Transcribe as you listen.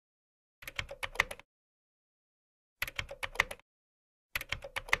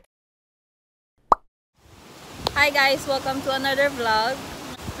Hi guys! Welcome to another vlog.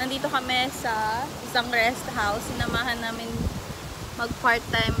 Nandito kami sa isang rest house. Sinamahan namin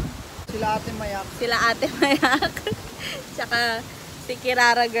mag-part-time. Sila Ate Mayak. Sila Ate Mayak. Tsaka si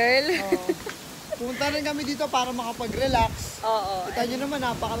Kirara girl. Oo. Pumunta rin kami dito para makapag-relax. Oo. Kita nyo naman,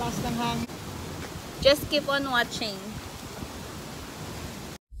 napakalakas ng hangin. Just keep on watching.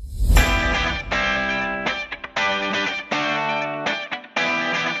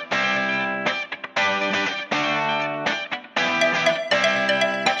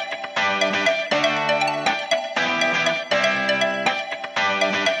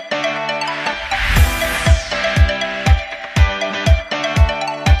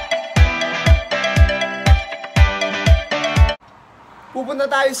 Pupunta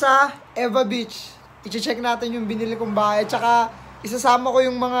tayo sa Eva Beach. I-check natin yung binili kong bahay. Tsaka isasama ko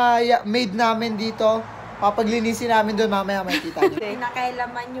yung mga maid namin dito. Papaglinisin namin doon, mamaya makikita nyo.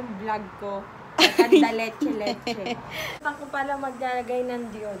 Nakailaman yung vlog ko. Kanda leche-leche. Ako pala maglalagay ng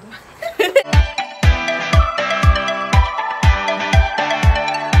deodorant.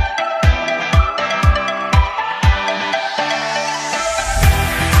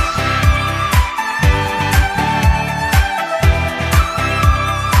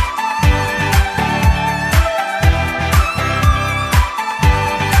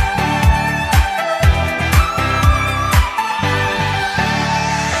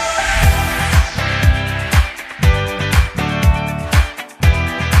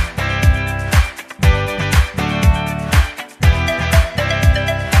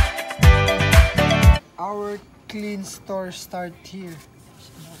 Clean store start here.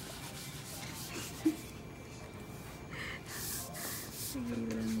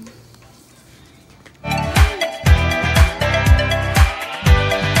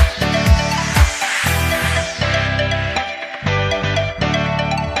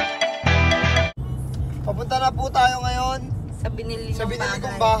 Papunta na po tayo ngayon Sa binili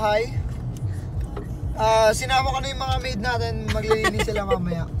kong bahay. Sinama ko na yung mga maid natin, maglilinis sila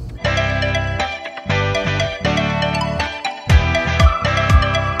mamaya.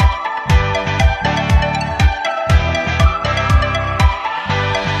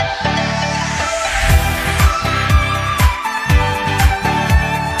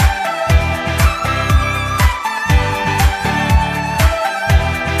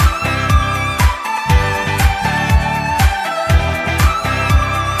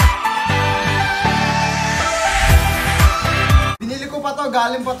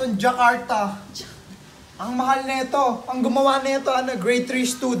 Galing pa itong Jakarta. Ang mahal nito. Ang gumawa nito, grade 3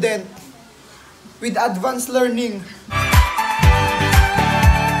 student with advanced learning.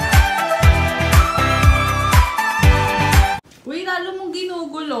 Uy, lalo mong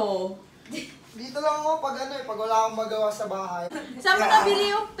ginugulo. Dito lang ako pag pag wala akong magawa sa bahay. Saan mo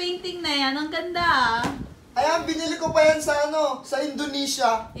nabili yung painting na yan? Ang ganda. Ayan, binili ko pa yan sa sa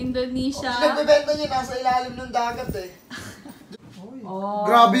Indonesia. Indonesia. Nagbebenta niya, nasa ilalim ng dagat eh. Oh.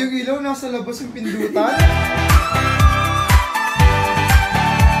 Grabe yung ilaw, nasa labas yung pindutan.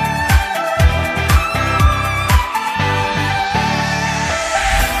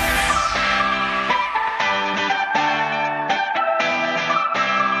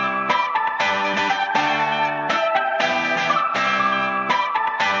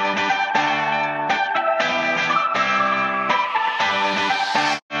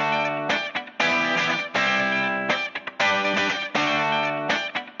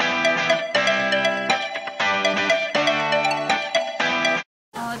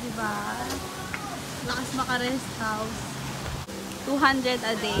 Rest house 200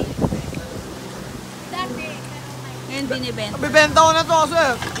 a day. Ngayon binibenta. Bibenta ko na to kasi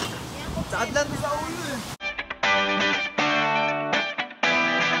sakit lang to sa ulo eh.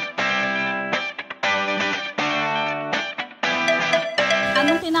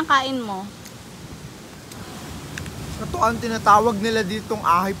 Anong kinakain mo? Ito ang tinatawag nila ditong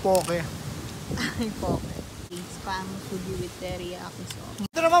ahay poke. Ahay poke. Spam sugi with teriyaki sauce.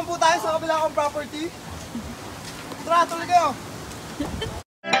 Ito naman po tayo sa kabila kong property. Tara, tuloy kayo!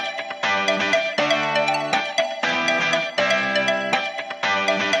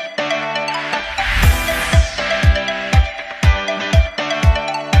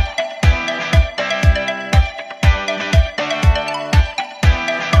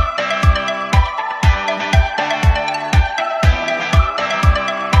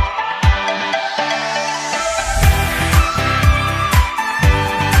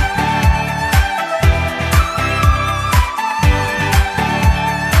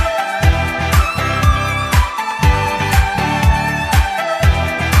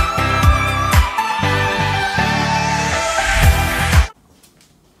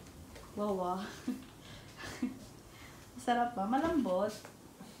 Sarap ba? Malambot.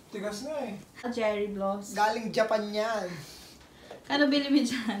 Tigas na eh. Cherry blossom. Galing Japan yan. Kano bili mo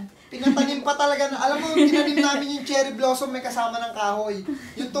dyan? Pinatanim pa talaga na. Alam mo, tinanim namin yung cherry blossom may kasama ng kahoy.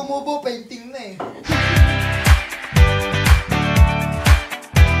 Yung tumubo, painting na eh.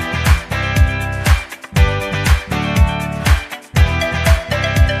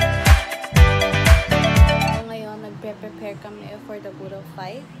 Prepare kami for the Budol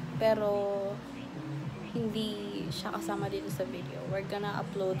fight, pero hindi siya kasama dito sa video. We're gonna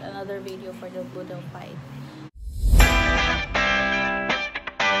upload another video for the Budol fight.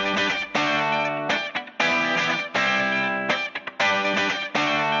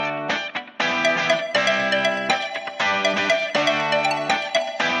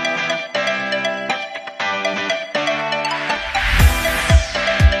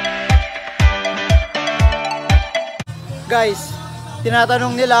 Guys,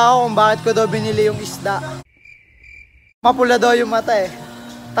 tinatanong nila ako kung bakit ko daw binili yung isda. Mapula daw yung mata eh.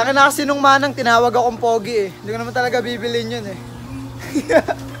 Taka na kasi nung manang tinawag akong pogi eh. Hindi ko naman talaga bibilin yun eh.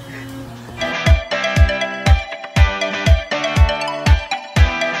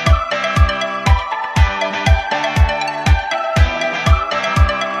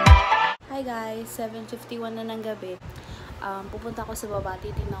 Hi guys, 7:51 na ng gabi. Pupunta ako sa baba,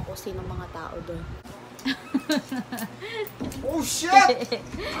 titignan ko sino mga tao doon. Oh shit!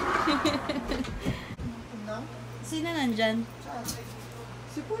 Sino nandyan?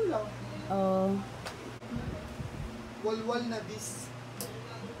 Si Paul lang. Oh. Walwal na this.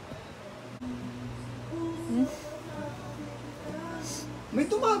 May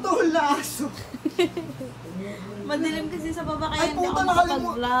tumatahol na aso. Madilim kasi sa baba kaya Ay hindi puta, ako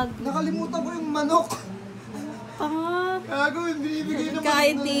makapag-vlog. nakalimutan ko yung manok. Gago, binibigay naman.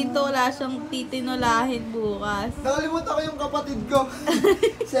 Kahit dito, wala siyang titinulahin bukas. Nakalimutan ko yung kapatid ko.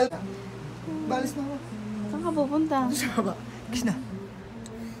 Balis na ako. Saan ka pupunta? Sa baba. Kiss na.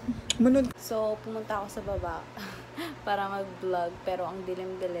 Manod. So, pumunta ako sa baba para mag-vlog. Pero ang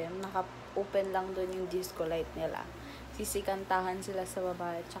dilim-dilim, naka-open lang doon yung disco light nila. Sisikantahan sila sa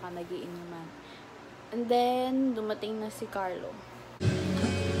baba at saka nagiinuman. And then, dumating na si Carlo.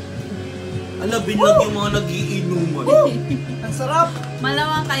 Ala, binag yung mga nagiinuman. Ang sarap.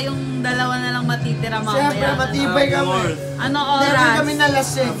 Malamang kayong dalawa na lang matitira mamaya. Siyempre, matibay kami. Ano Meron oras? kami na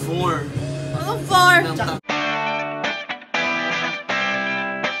lasing. 4. Ano 4?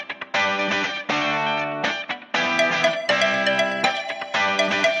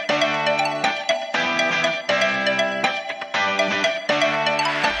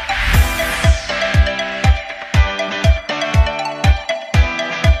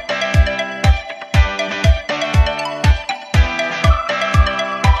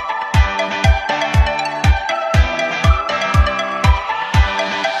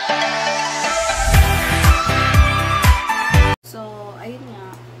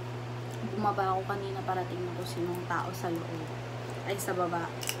 Bumaba ako kanina para tingnan ko sinong tao sa loob. Ay, sa baba.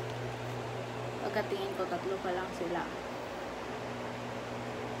 Pagkatingin ko, 3 pa lang sila.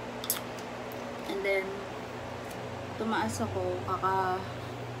 And then, tumaas ako.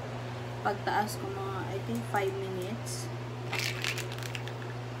 Pagtaas ko mga, I think, 5 minutes.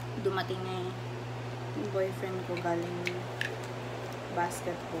 Dumating na yung boyfriend ko galing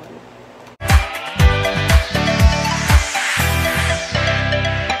basketball.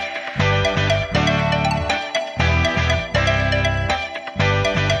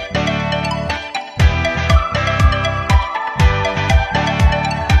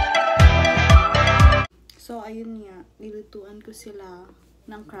 So, ayun nga, nilutuan ko sila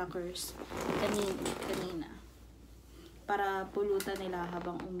ng crackers kanina para pulutan nila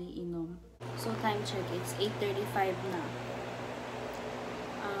habang umiinom. So, time check, it's 8:35 na.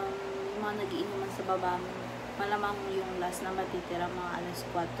 Yung mga nagiinuman sa baba, malamang yung last na matitira mga alas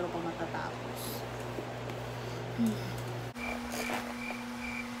 4 pa matatapos.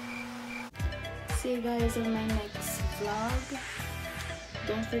 See you guys on my next vlog.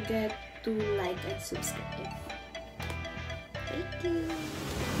 Don't forget to like and subscribe. Thank you.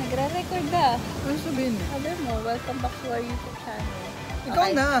 Nagre-record ka. Ano sabihin mo? Sabi mo, welcome back to our YouTube channel.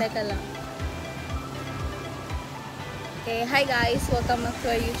 Ikaw na. Teka lang. Okay, hi guys. Welcome back to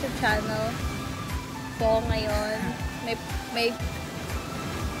our YouTube channel. So, ngayon, may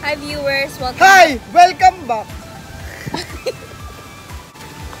hi viewers. Welcome. Hi! Welcome back!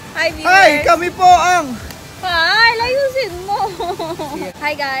 Hi viewers. Hi! Kami po ang... Hi! Layusin mo!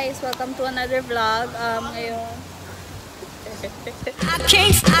 Hi guys! Welcome to another vlog. Ngayon. I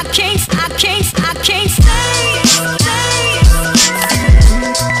can't stay.